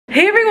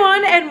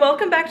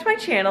welcome back to my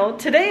channel.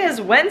 Today is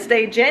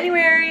Wednesday,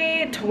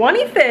 January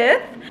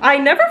 25th. I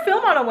never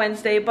film on a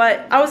Wednesday,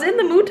 but I was in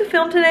the mood to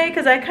film today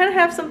because I kind of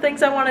have some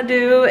things I want to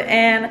do,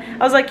 and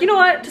I was like, you know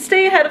what, to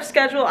stay ahead of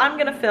schedule, I'm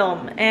gonna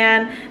film.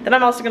 And then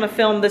I'm also gonna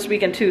film this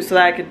weekend too, so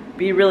that I could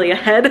be really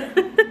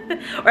ahead.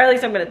 Or at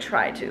least I'm gonna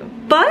try to.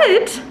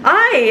 But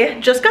I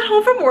just got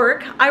home from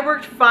work. I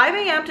worked 5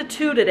 a.m. to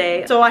 2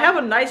 today, so I have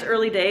a nice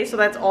early day, so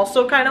that's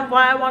also kind of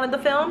why I wanted to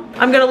film.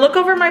 I'm gonna look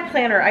over my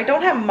planner. I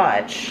don't have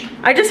much.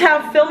 I just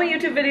have film a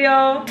YouTube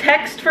video,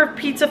 text for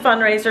pizza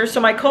fundraiser.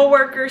 So my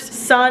co-worker's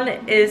son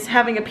is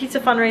having a pizza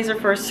fundraiser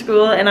for his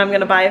school, and I'm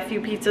gonna buy a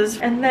few pizzas.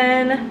 And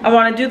then I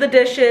wanna do the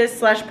dishes /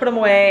 put them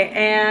away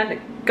and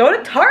go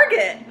to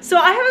Target. So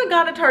I haven't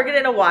gone to Target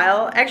in a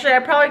while. Actually,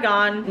 I've probably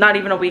gone not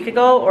even a week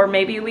ago or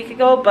maybe a week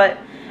ago, but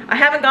I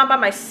haven't gone by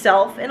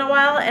myself in a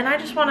while, and I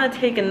just want to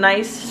take a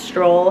nice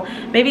stroll,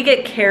 maybe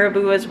get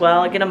Caribou as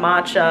well, get a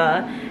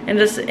matcha, and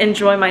just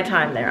enjoy my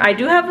time there. I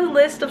do have a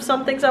list of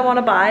some things I want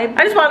to buy.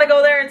 I just want to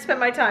go there and spend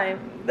my time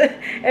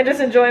and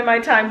just enjoy my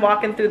time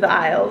walking through the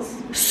aisles.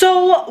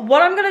 So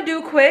what I'm gonna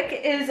do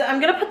quick is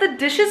I'm gonna put the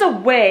dishes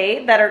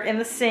away that are in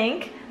the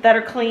sink, that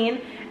are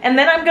clean, and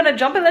then I'm gonna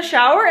jump in the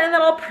shower, and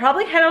then I'll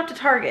probably head out to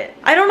Target.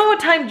 I don't know what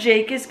time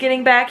Jake is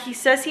getting back. He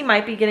says he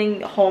might be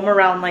getting home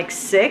around like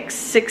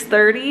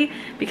 6:30,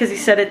 because he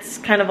said it's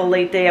kind of a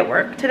late day at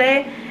work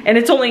today. And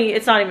it's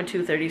not even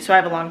 2:30, so I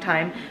have a long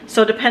time.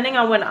 So depending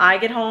on when I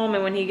get home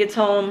and when he gets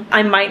home,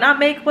 I might not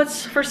make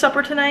what's for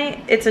supper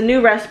tonight. It's a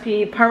new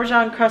recipe,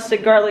 Parmesan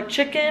crusted garlic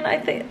chicken, I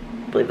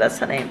believe that's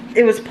the name.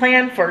 It was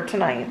planned for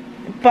tonight,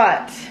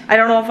 but I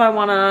don't know if I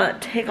wanna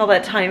take all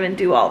that time and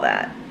do all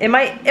that. It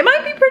might be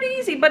pretty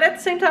easy, but at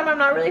the same time, I'm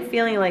not really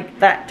feeling like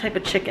that type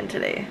of chicken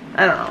today.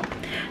 I don't know.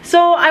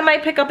 So I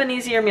might pick up an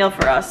easier meal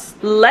for us.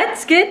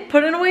 Let's get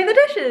putting away the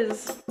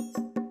dishes.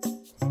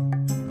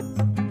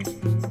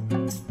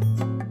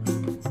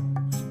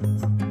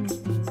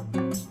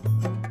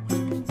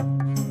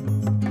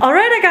 All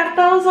right, I got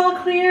those all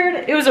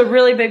cleared. It was a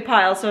really big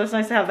pile, so it's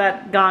nice to have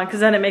that gone, because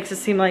then it makes it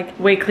seem like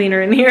way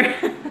cleaner in here.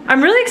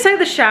 I'm really excited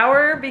to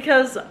shower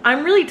because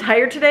I'm really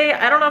tired today.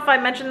 I don't know if I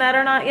mentioned that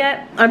or not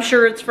yet. I'm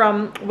sure it's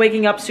from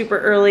waking up super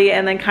early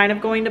and then kind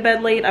of going to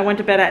bed late. I went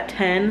to bed at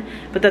 10,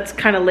 but that's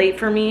kind of late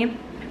for me,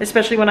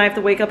 especially when I have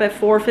to wake up at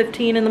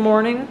 4:15 in the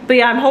morning. But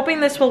yeah, I'm hoping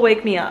this will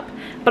wake me up.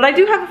 But I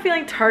do have a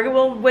feeling Target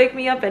will wake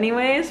me up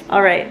anyways.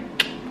 All right,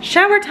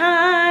 shower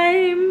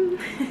time.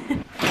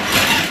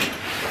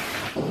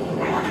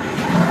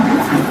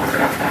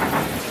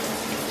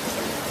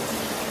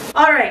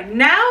 Alright,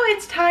 now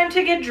it's time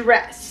to get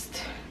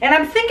dressed. And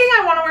I'm thinking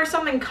I want to wear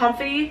something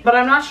comfy, but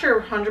I'm not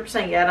sure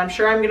 100% yet. I'm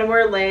sure I'm gonna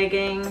wear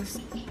leggings.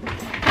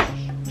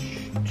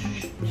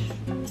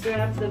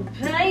 Grab the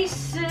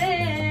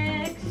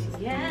basics,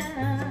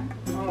 yeah.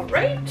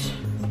 Alright.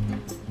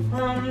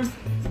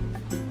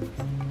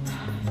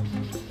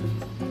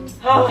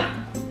 Oh,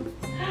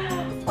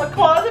 a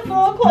closet full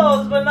of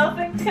clothes, but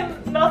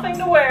nothing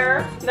to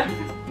wear.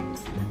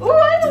 Ooh,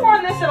 I haven't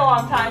worn this in a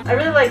long time. I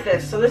really like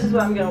this, so this is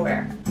what I'm gonna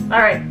wear. All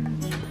right,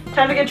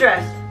 time to get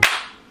dressed.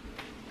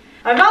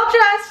 I'm all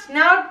dressed.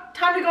 Now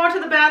time to go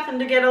into the bathroom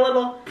to get a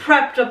little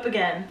prepped up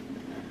again.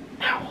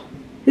 Ow.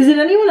 Is it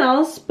anyone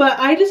else? But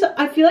I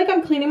feel like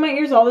I'm cleaning my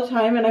ears all the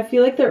time, and I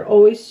feel like they're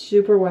always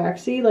super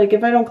waxy. Like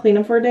if I don't clean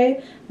them for a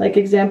day, like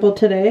example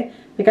today,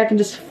 like I can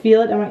just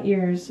feel it in my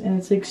ears, and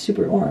it's like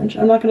super orange.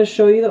 I'm not gonna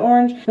show you the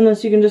orange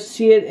unless you can just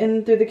see it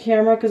in through the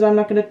camera, because I'm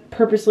not gonna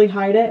purposely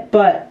hide it,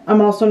 but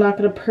I'm also not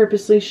gonna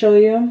purposely show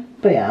you.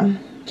 But yeah,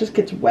 it just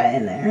gets wet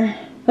in there.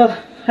 Ugh,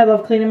 I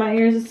love cleaning my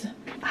ears.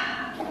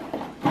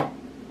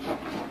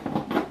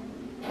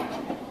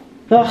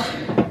 Ugh.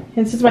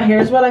 And since my hair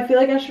is wet, I feel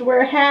like I should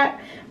wear a hat,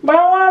 but I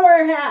don't want to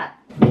wear a hat.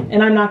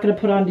 And I'm not going to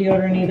put on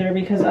deodorant either,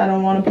 because I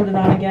don't want to put it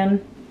on again.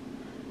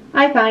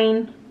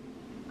 Fine.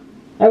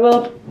 I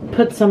will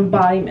put some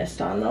body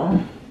mist on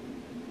though.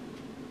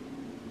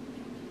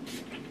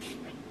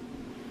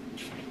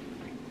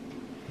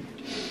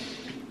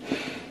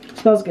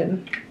 Smells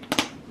good.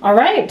 All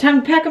right,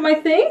 time to pack up my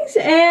things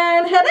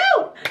and head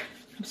out.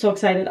 I'm so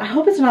excited. I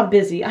hope it's not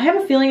busy. I have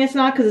a feeling it's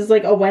not, because it's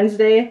like a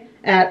Wednesday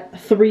at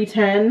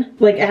 3:10,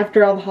 like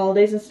after all the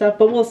holidays and stuff,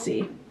 but we'll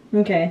see.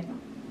 Okay.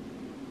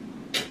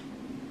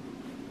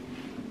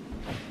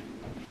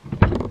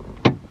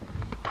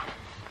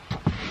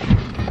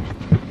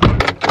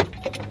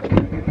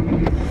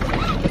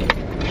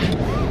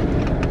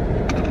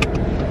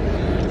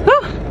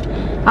 Whew.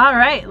 All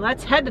right,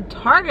 let's head to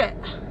Target.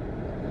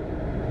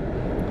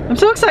 I'm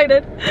so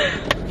excited.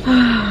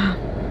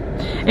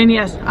 And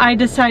yes, I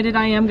decided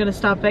I am gonna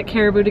stop at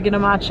Caribou to get a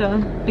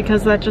matcha,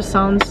 because that just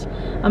sounds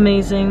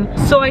amazing.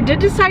 So I did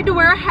decide to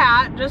wear a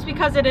hat just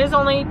because it is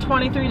only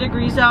 23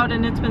 degrees out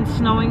and it's been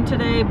snowing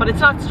today, but it's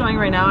not snowing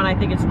right now and I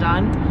think it's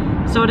done.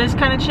 So it is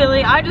kind of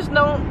chilly. I just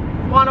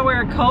don't want to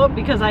wear a coat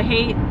because I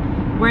hate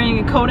wearing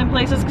a coat in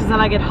places because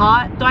then I get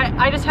hot. So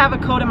I just have a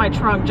coat in my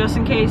trunk just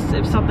in case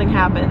if something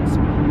happens.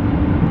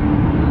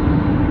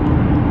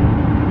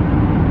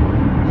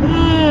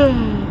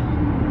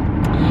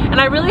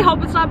 I really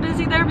hope it's not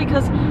busy there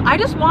because I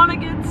just want to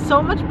get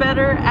so much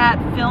better at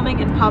filming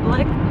in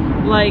public.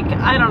 Like,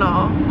 I don't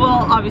know.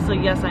 Well, obviously,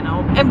 yes, I know.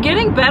 I'm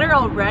getting better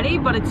already,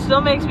 but it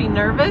still makes me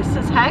nervous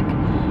as heck.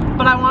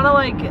 But I want to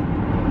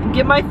like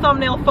get my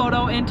thumbnail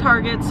photo in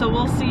Target, so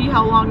we'll see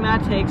how long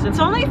that takes. It's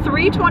only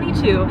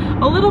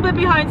 3:22, a little bit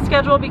behind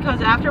schedule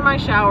because after my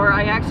shower,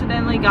 I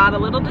accidentally got a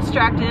little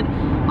distracted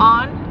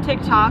on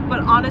TikTok, but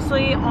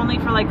honestly, only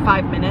for like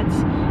 5 minutes.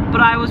 But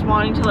I was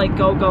wanting to like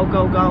go.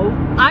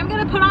 I'm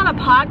gonna put on a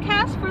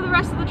podcast for the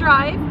rest of the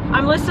drive.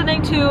 I'm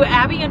listening to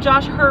Abby and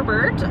Josh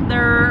Herbert.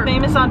 They're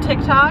famous on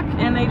TikTok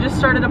and they just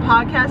started a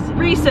podcast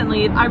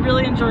recently. I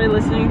really enjoy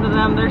listening to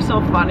them. They're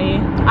so funny.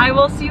 I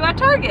will see you at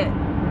Target.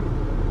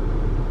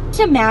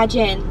 To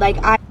imagine, like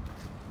I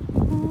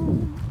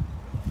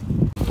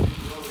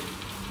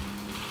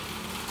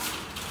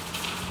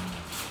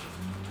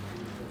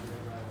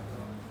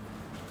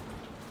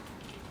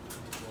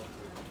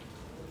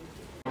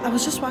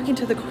was just walking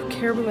to the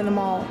Caribou in the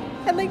mall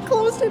and they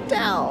closed it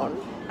down.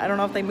 I don't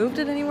know if they moved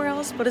it anywhere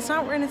else, but it's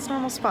not in its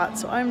normal spot,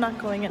 so I'm not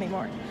going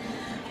anymore.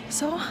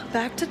 So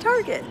back to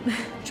Target.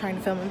 Trying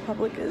to film in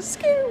public is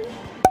scary.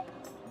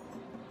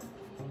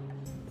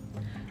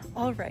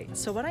 All right,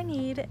 so what I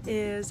need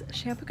is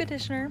shampoo,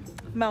 conditioner,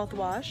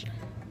 mouthwash,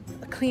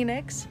 a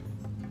Kleenex,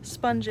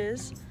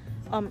 sponges,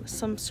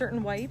 some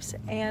certain wipes,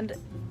 and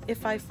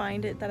if I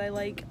find it that I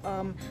like,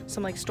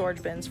 some like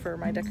storage bins for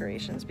my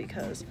decorations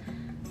because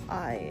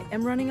I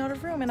am running out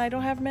of room and I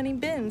don't have many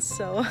bins,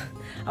 so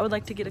I would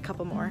like to get a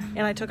couple more.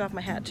 And I took off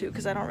my hat too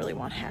because I don't really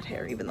want hat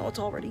hair even though it's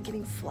already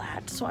getting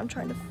flat, so I'm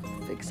trying to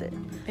fix it.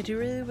 I do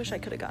really wish I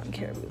could have gotten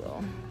Caribou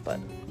though, but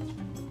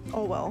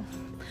oh well.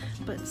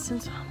 But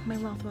since my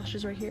mouthwash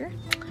is right here,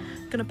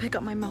 I'm gonna pick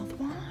up my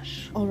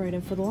mouthwash. All right,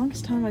 and for the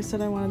longest time I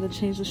said I wanted to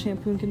change the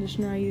shampoo and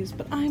conditioner I use,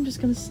 but I'm just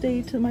gonna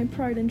stay to my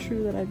tried and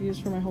true that I've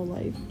used for my whole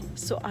life.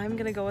 So I'm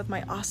gonna go with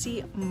my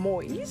Aussie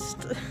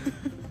Moist.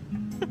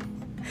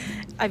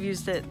 I've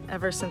used it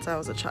ever since I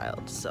was a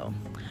child, so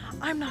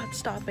I'm not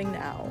stopping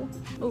now.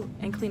 Oh,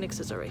 and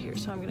Kleenexes are right here,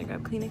 so I'm gonna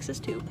grab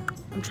Kleenexes too.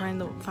 I'm trying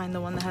to find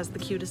the one that has the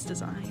cutest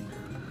design,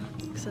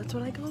 because that's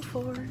what I go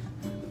for.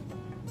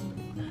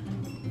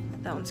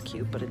 That one's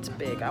cute, but it's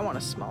big. I want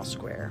a small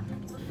square.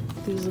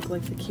 These look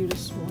like the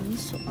cutest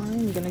ones, so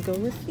I'm gonna go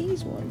with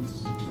these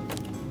ones.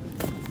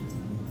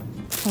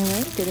 All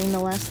right, getting the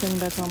last thing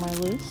that's on my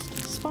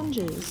list,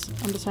 sponges.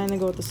 I'm deciding to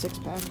go with the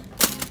 6-pack.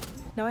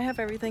 Now I have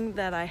everything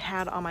that I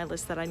had on my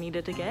list that I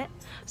needed to get,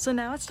 so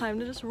now it's time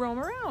to just roam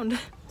around.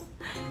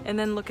 And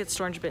then look at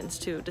storage bins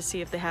too to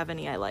see if they have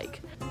any I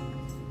like.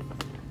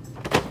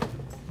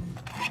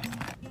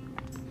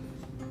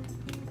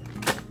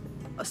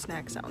 A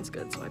snack sounds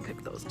good, so I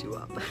picked those two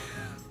up.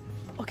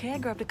 Okay, I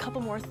grabbed a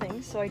couple more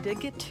things, so I did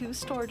get 2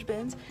 storage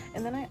bins,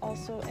 and then I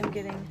also am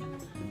getting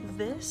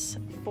this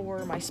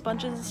for my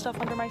sponges and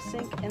stuff under my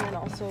sink, and then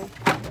also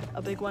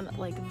a big one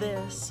like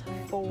this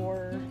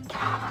for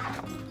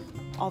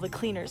all the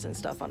cleaners and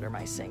stuff under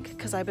my sink,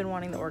 because I've been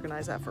wanting to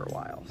organize that for a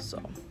while, so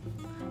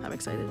I'm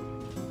excited.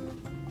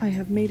 I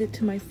have made it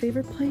to my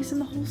favorite place in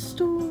the whole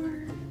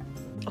store.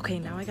 Okay,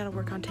 now I gotta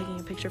work on taking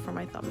a picture for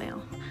my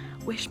thumbnail.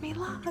 Wish me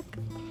luck.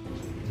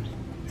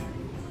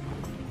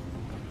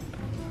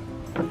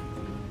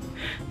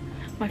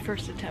 My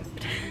first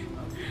attempt.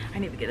 I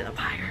need to get it up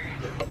higher.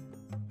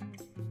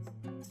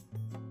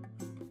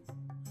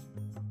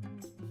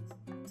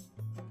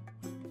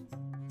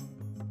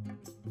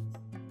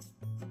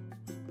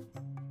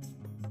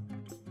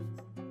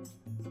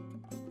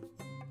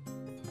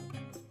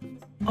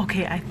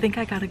 Okay, I think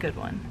I got a good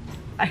one.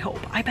 I hope.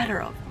 I better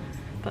have.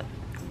 But,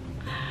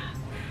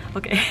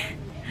 okay.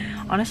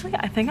 Honestly,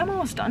 I think I'm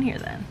almost done here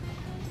then.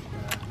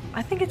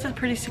 I think it's a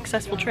pretty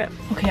successful trip.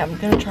 Okay, I'm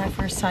gonna try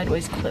for a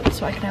sideways clip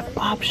so I can have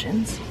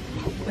options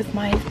with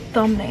my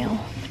thumbnail.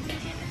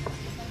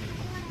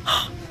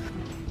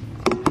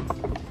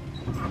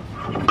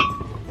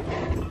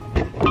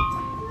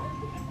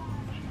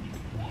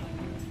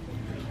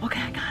 Okay,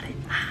 I got it.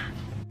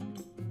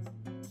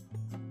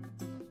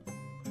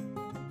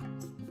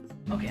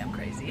 Okay, I'm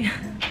crazy.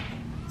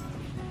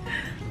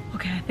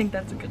 Okay, I think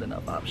that's a good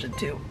enough option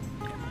too.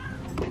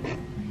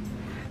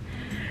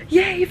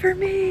 Yay for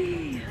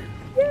me!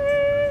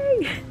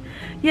 Yay!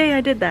 Yay,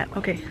 I did that.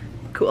 Okay,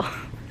 cool.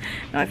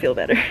 Now I feel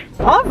better.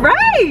 All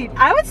right!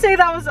 I would say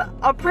that was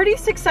a pretty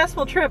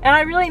successful trip and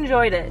I really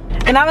enjoyed it.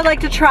 And I would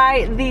like to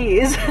try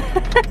these.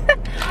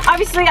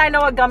 Obviously, I know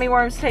what gummy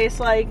worms taste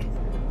like,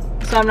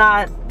 so I'm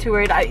not too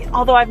worried.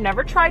 Although I've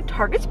never tried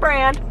Target's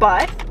brand,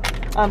 but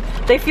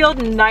they feel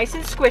nice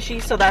and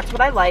squishy, so that's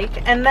what I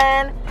like. And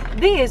then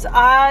these,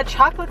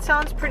 chocolate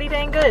sounds pretty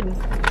dang good.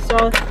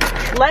 So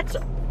let's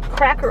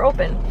crack her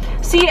open.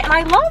 See, and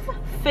I love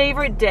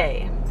Favorite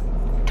Day,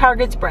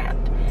 Target's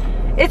brand.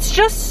 It's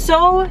just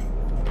so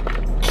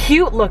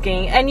cute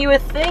looking, and you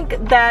would think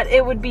that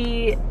it would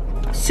be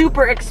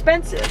super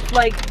expensive.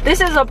 Like,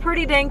 this is a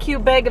pretty dang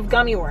cute bag of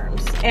gummy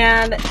worms,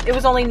 and it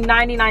was only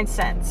 99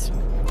 cents.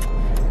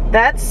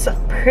 That's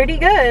pretty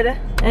good.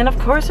 And of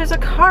course there's a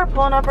car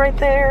pulling up right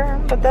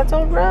there, but that's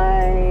all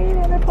right.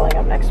 And they're pulling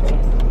up next to me.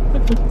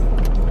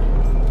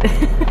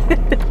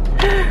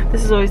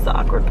 This is always the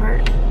awkward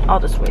part. I'll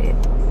just wait.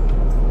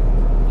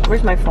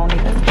 Where's my phone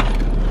even?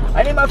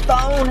 I need my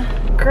phone.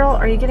 Girl,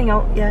 are you getting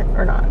out yet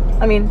or not?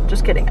 I mean,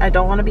 just kidding. I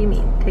don't want to be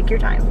mean. Take your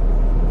time.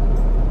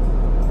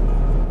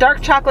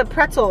 Dark chocolate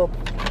pretzel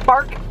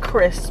bark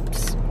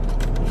crisps.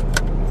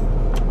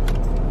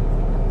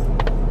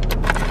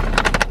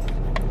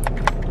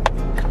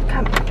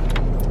 Come.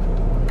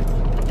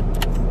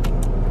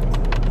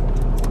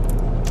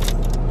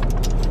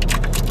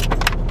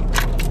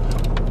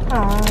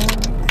 Aww.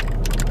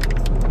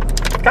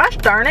 Gosh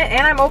darn it,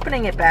 and I'm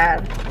opening it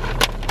bad.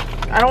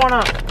 I don't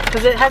want to,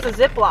 because it has a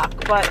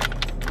Ziploc, but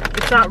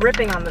it's not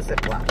ripping on the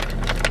Ziploc.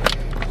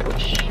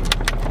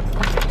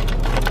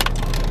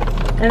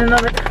 And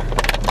another.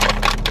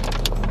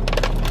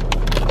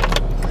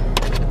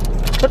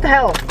 What the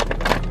hell?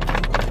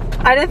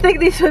 I didn't think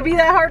these would be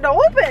that hard to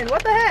open.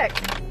 What the heck?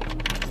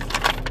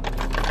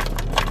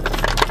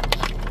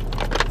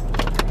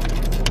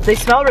 They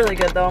smell really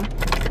good though.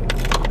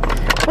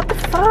 What the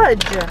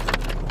fudge?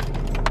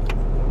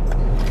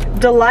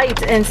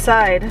 Delight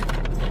inside.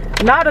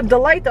 Not a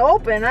delight to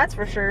open, that's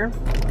for sure.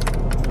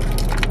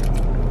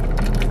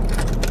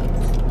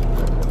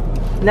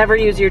 Never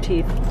use your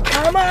teeth.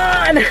 Come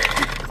on!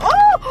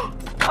 Oh!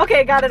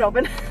 Okay, got it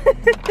open.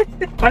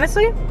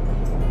 Honestly,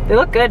 they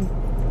look good.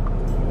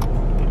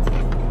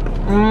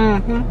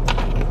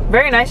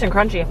 Very nice and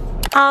crunchy.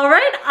 All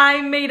right,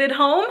 I made it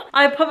home.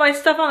 I put my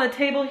stuff on the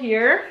table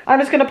here. I'm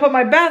just gonna put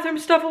my bathroom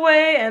stuff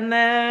away and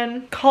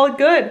then call it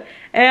good.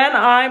 And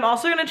I'm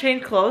also gonna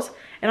change clothes,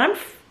 and I'm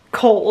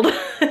cold.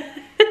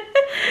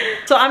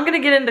 So I'm gonna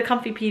get into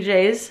comfy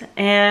PJs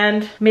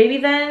and maybe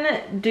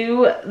then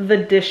do the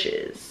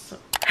dishes.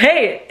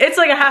 Hey, it's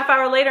like a half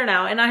hour later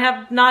now and I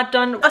have not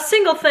done a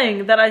single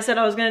thing that I said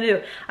I was gonna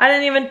do. I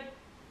didn't even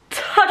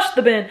touch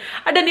the bin.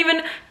 I didn't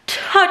even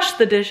touch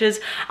the dishes.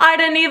 I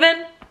didn't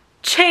even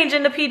change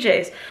into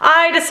PJs.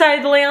 I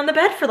decided to lay on the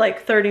bed for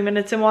like 30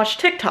 minutes and watch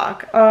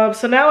TikTok.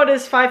 So now it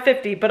is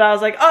 5:50, but I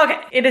was like,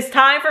 okay, it is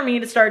time for me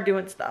to start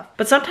doing stuff.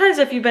 But sometimes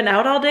if you've been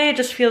out all day, it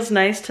just feels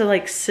nice to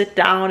like sit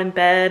down in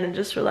bed and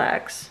just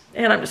relax.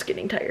 And I'm just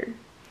getting tired.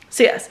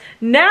 So yes,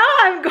 now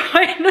I'm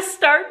going to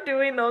start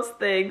doing those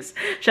things.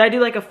 Should I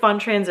do like a fun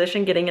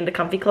transition getting into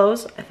comfy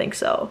clothes? I think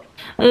so.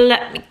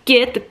 Let me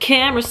get the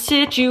camera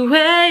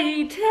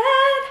situated.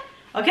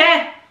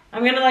 Okay,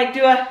 I'm gonna like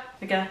do a,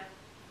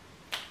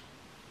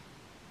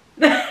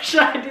 should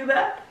I do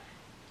that?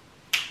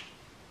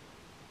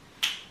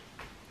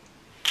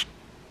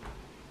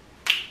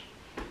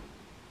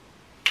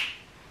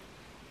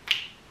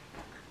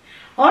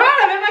 All right,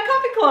 I'm in my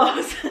comfy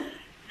clothes.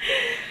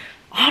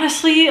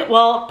 Honestly,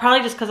 well,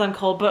 probably just because I'm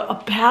cold, but a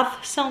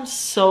bath sounds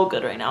so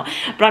good right now.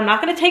 But I'm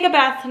not gonna take a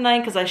bath tonight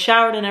because I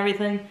showered and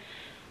everything.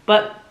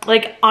 But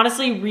like,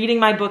 honestly, reading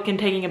my book and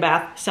taking a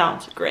bath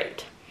sounds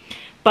great.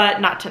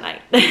 But not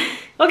tonight.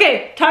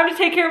 Okay, time to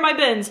take care of my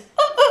bins.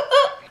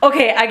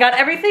 Okay, I got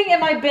everything in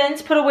my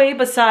bins put away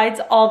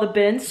besides all the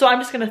bins. So I'm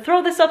just gonna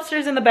throw this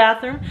upstairs in the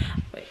bathroom.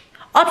 Wait,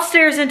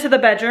 upstairs into the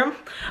bedroom.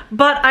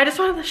 But I just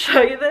wanted to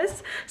show you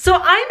this. So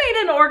I made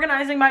an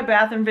organizing my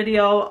bathroom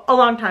video a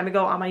long time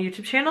ago on my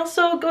YouTube channel.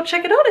 So go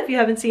check it out if you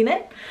haven't seen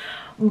it.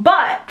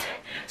 But,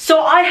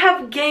 so I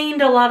have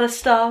gained a lot of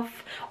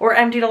stuff or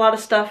emptied a lot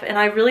of stuff and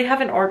I really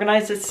haven't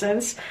organized it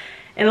since.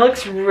 And it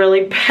looks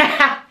really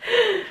bad.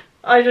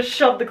 I just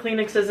shoved the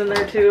Kleenexes in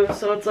there too,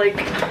 so it's like,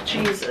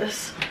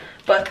 Jesus.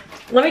 But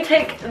let me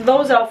take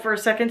those out for a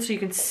second so you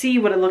can see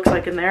what it looks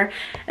like in there.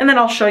 And then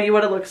I'll show you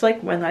what it looks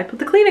like when I put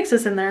the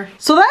Kleenexes in there.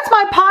 So that's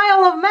my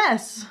pile of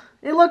mess.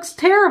 It looks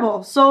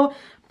terrible. So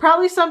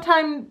probably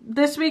sometime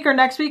this week or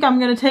next week, I'm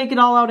gonna take it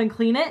all out and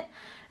clean it.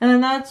 And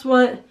then that's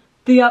what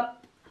the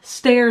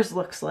upstairs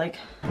looks like.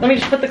 Let me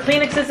just put the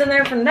Kleenexes in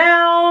there for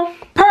now.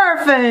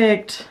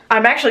 Perfect.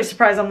 I'm actually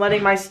surprised I'm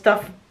letting my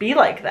stuff be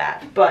like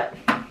that, but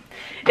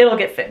it'll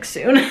get fixed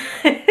soon.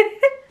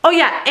 Oh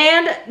yeah,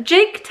 and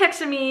Jake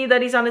texted me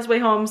that he's on his way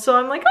home, so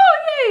I'm like,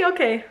 oh yay,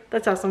 okay,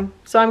 that's awesome.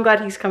 So I'm glad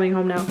he's coming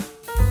home now.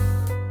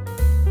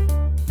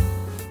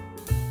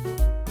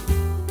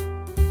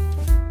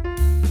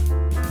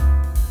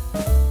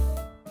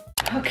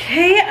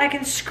 Okay, I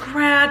can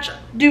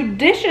do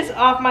dishes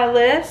off my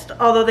list,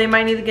 although they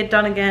might need to get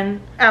done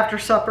again after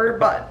supper,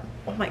 but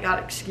oh my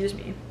God, excuse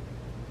me.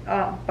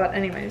 But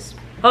anyways.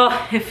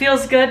 Oh, it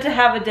feels good to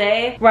have a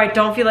day where I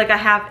don't feel like I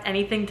have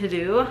anything to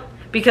do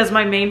because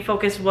my main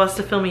focus was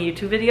to film a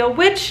YouTube video,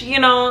 which, you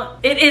know,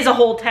 it is a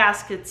whole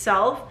task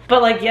itself.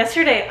 But like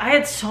yesterday, I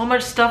had so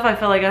much stuff I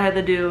felt like I had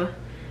to do.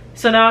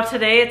 So now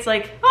today it's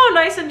like, oh,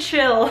 nice and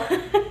chill.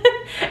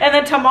 And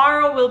then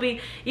tomorrow will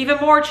be even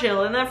more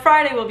chill. And then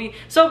Friday will be,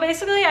 so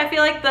basically I feel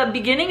like the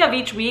beginning of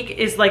each week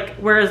is like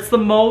where it's the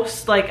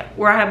most, like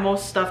where I have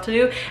most stuff to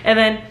do. And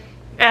then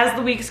as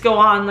the weeks go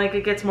on, like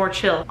it gets more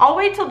chill. I'll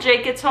wait till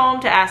Jake gets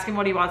home to ask him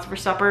what he wants for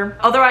supper.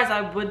 Otherwise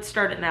I would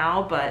start it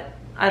now, but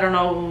I don't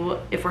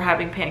know if we're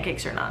having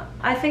pancakes or not.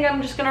 I think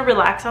I'm just gonna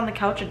relax on the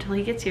couch until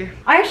he gets here.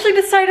 I actually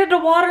decided to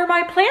water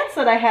my plants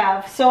that I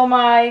have. So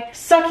my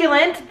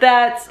succulent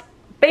that's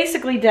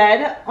basically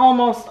dead,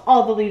 almost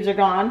all the leaves are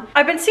gone.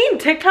 I've been seeing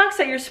TikToks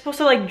that you're supposed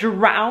to like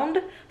drown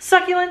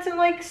succulents and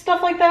like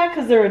stuff like that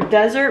because they're a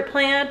desert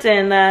plant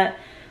and that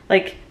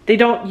like they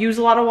don't use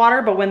a lot of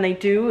water, but when they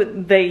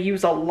do, they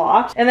use a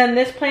lot. And then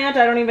this plant,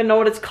 I don't even know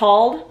what it's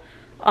called.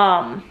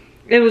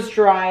 It was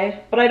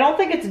dry, but I don't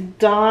think it's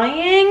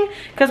dying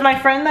because my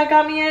friend that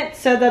got me it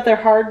said that they're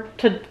hard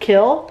to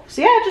kill.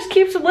 So yeah, it just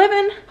keeps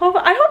living.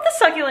 I hope the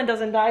succulent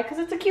doesn't die because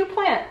it's a cute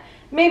plant.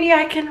 Maybe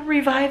I can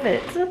revive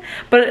it.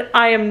 But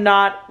I am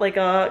not like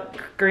a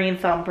green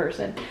thumb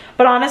person.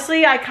 But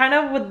honestly, I kind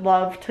of would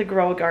love to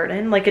grow a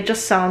garden. Like it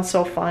just sounds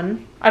so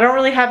fun. I don't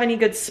really have any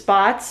good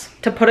spots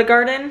to put a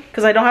garden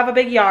because I don't have a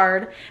big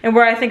yard. And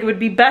where I think it would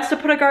be best to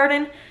put a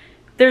garden,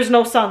 there's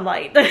no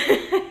sunlight.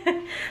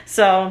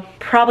 So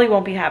probably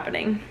won't be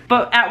happening.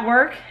 But at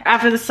work,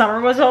 after the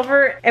summer was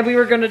over and we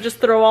were gonna just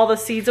throw all the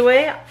seeds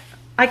away,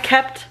 I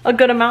kept a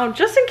good amount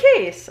just in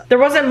case. There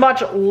wasn't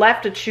much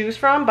left to choose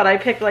from, but I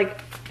picked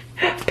like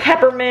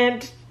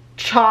peppermint,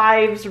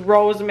 chives,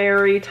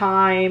 rosemary,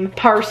 thyme,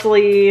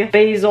 parsley,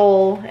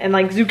 basil, and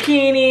like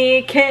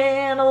zucchini,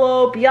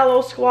 cantaloupe,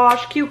 yellow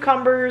squash,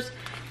 cucumbers,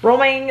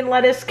 romaine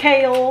lettuce,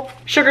 kale,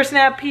 sugar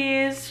snap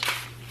peas.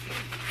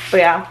 But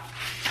yeah,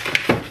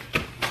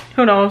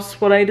 who knows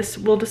what I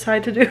will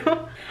decide to do.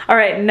 All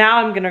right, now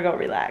I'm gonna go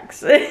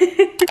relax.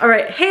 All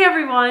right, hey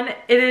everyone.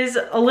 It is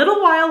a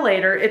little while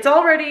later. It's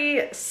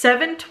already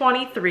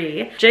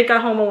 7:23. Jake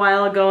got home a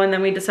while ago and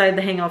then we decided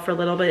to hang out for a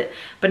little bit.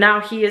 But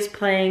now he is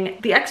playing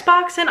the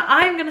Xbox and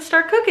I'm gonna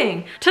start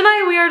cooking.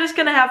 Tonight we are just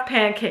gonna have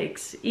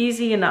pancakes.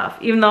 Easy enough.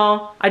 Even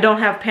though I don't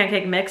have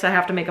pancake mix, I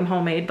have to make them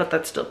homemade, but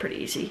that's still pretty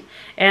easy.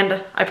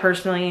 And I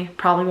personally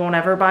probably won't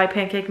ever buy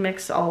pancake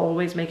mix. I'll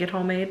always make it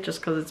homemade just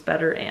because it's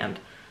better and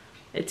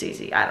it's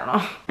easy. I don't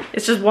know.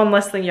 It's just one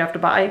less thing you have to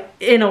buy,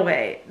 in a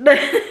way.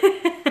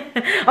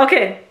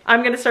 Okay,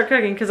 I'm gonna start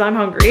cooking because I'm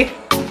hungry.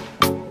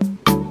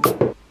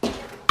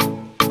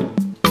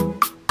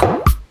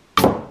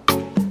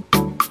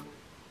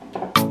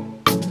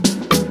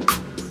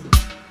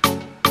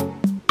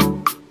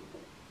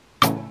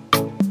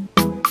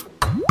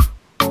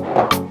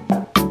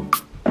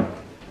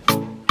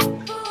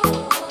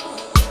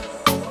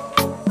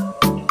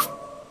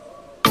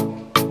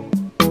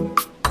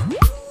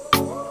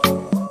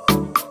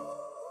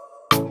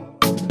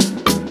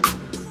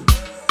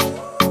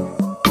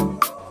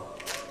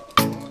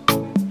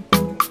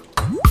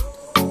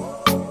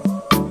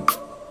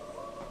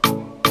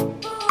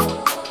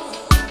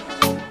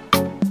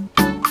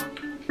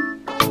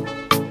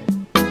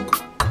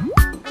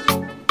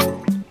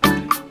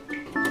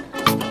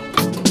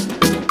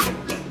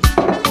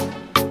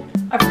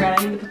 I forgot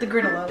I need to put the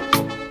griddle out.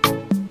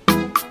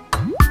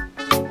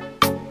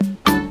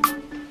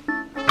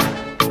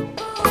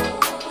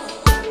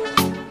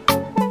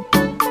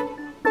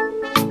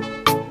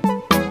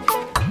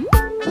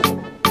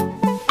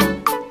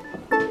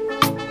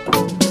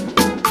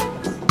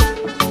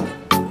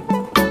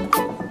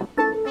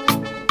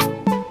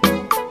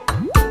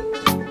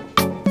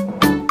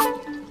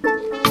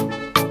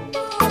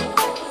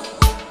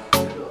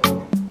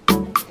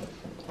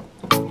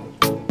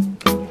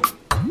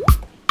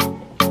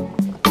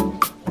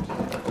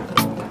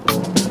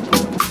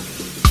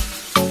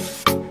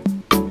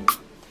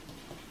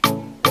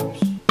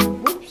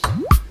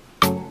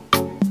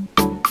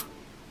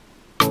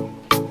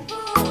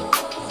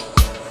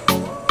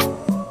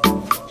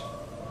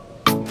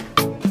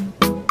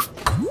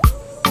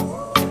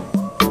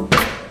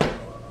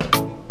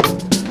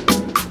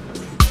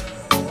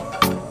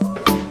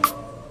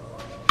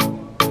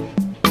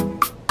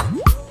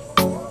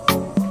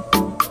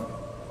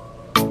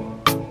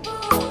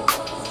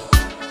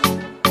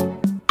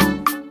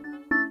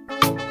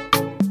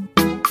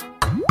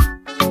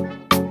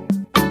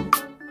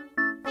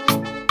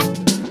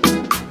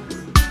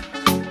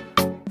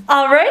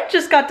 All right,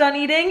 just got done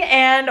eating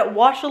and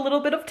watched a little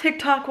bit of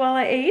TikTok while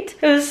I ate.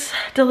 It was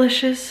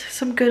delicious,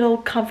 some good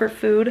old comfort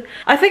food.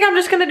 I think I'm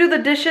just gonna do the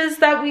dishes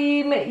that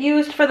we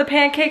used for the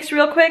pancakes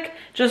real quick,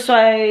 just so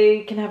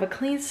I can have a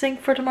clean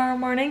sink for tomorrow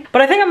morning.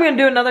 But I think I'm gonna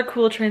do another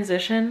cool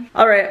transition.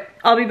 All right,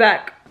 I'll be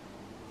back.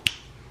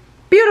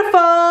 Beautiful.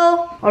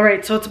 All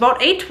right, so it's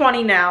about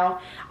 8:20 now.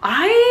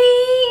 I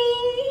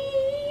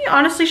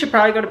honestly should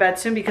probably go to bed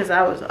soon because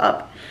I was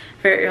up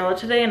very early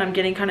today and I'm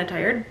getting kind of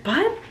tired,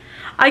 but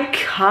I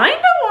kind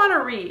of want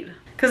to read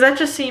because that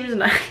just seems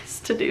nice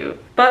to do.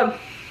 But,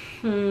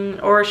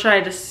 or should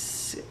I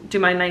just do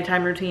my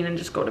nighttime routine and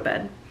just go to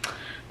bed?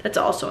 That's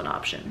also an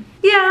option.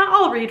 Yeah,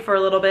 I'll read for a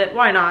little bit.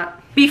 Why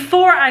not?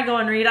 Before I go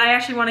and read, I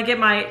actually want to get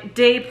my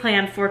day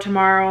planned for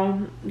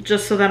tomorrow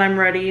just so that I'm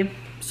ready.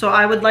 So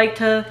I would like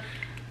to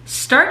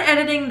start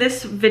editing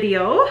this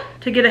video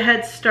to get a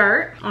head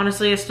start.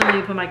 Honestly, I still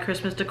need to put my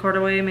Christmas decor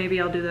away. Maybe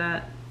I'll do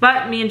that.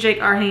 But me and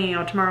Jake are hanging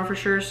out tomorrow for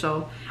sure,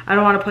 so I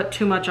don't want to put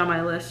too much on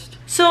my list.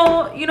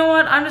 So, you know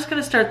what? I'm just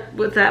going to start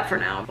with that for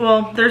now.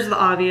 Well, there's the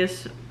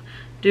obvious.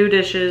 do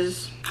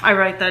dishes. I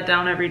write that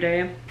down every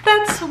day.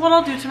 That's what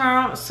I'll do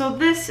tomorrow. So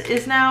this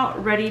is now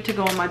ready to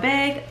go in my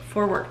bag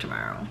for work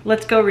tomorrow.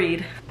 Let's go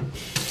read.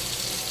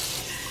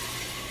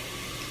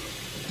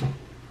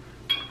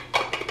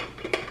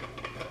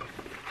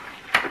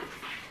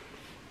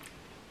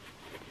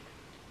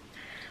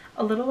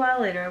 A little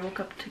while later, I woke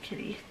up to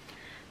Kitty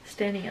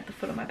standing at the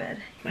foot of my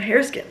bed. My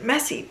hair's getting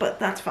messy, but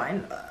that's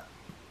fine.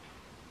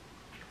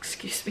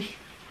 Excuse me.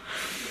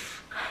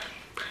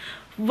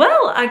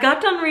 Well, I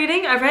got done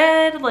reading. I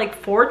read like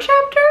 4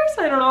 chapters.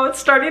 I don't know, it's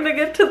starting to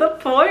get to the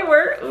point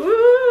where,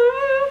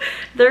 ooh,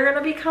 they're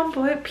gonna become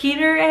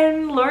Peter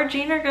and Laura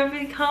Jean are gonna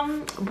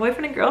become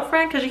boyfriend and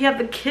girlfriend because she had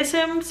to kiss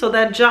him so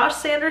that Josh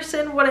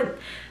Sanderson wouldn't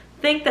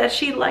think that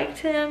she liked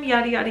him,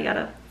 yada, yada,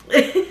 yada.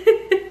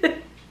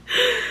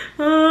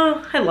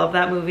 Oh, I love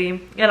that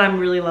movie, and I'm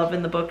really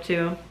loving the book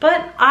too.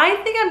 But I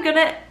think I'm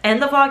gonna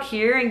end the vlog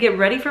here and get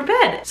ready for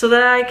bed so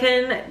that I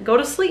can go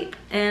to sleep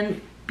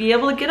and be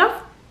able to get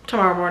up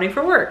tomorrow morning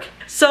for work.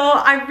 So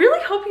I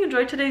really hope you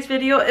enjoyed today's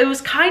video. It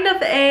was kind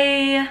of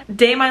a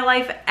day in my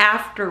life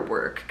after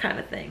work kind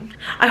of thing.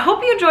 I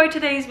hope you enjoyed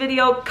today's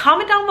video.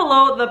 Comment down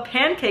below the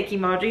pancake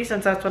emoji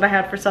since that's what I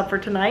had for supper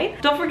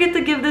tonight. Don't forget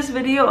to give this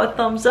video a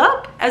thumbs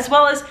up, as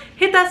well as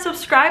hit that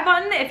subscribe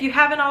button if you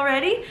haven't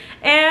already,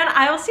 and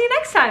I will see you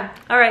next time.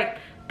 All right,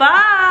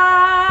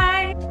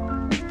 bye.